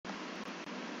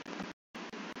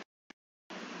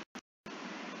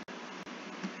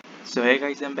So hey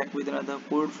guys, I'm back with another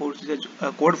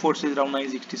Codeforces round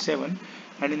 967,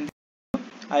 and in this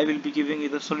I will be giving you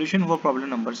the solution for problem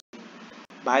number 6.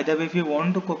 By the way, if you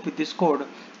want to copy this code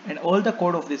and all the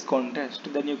code of this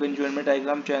contest, then you can join my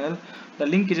Telegram channel. The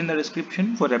link is in the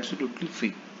description for absolutely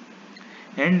free.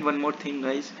 And one more thing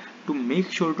guys, to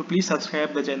make sure to please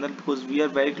subscribe the channel because we are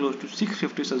very close to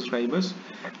 650 subscribers.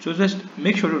 So just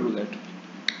make sure to do that.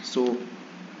 So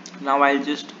now I'll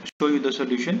just show you the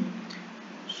solution.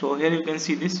 So here you can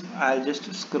see this. I'll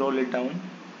just scroll it down,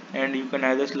 and you can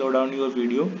either slow down your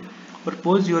video or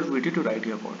pause your video to write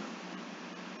your code.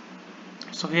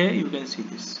 So here you can see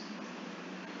this,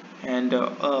 and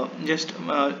just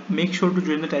make sure to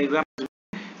join the Telegram.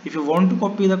 If you want to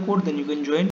copy the code, then you can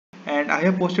join, and I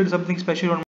have posted something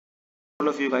special on all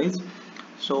of you guys.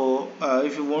 So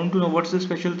if you want to know what's the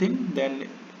special thing, then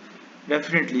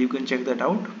definitely you can check that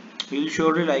out. You'll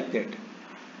surely like that.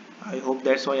 I hope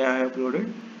that's why I have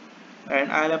uploaded,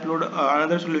 and I'll upload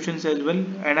another solutions as well,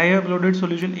 and I have uploaded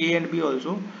solution A and B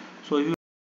also. So if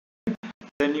you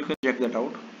then you can check that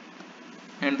out.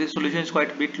 And this solution is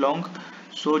quite a bit long,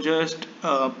 so just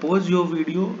pause your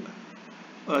video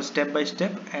step by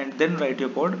step and then write your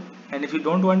code. And if you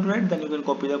don't want to write, then you can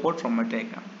copy the code from my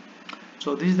Telegram.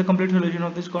 So this is the complete solution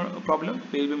of this problem.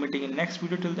 We will be meeting in next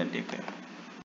video. Till then, take care.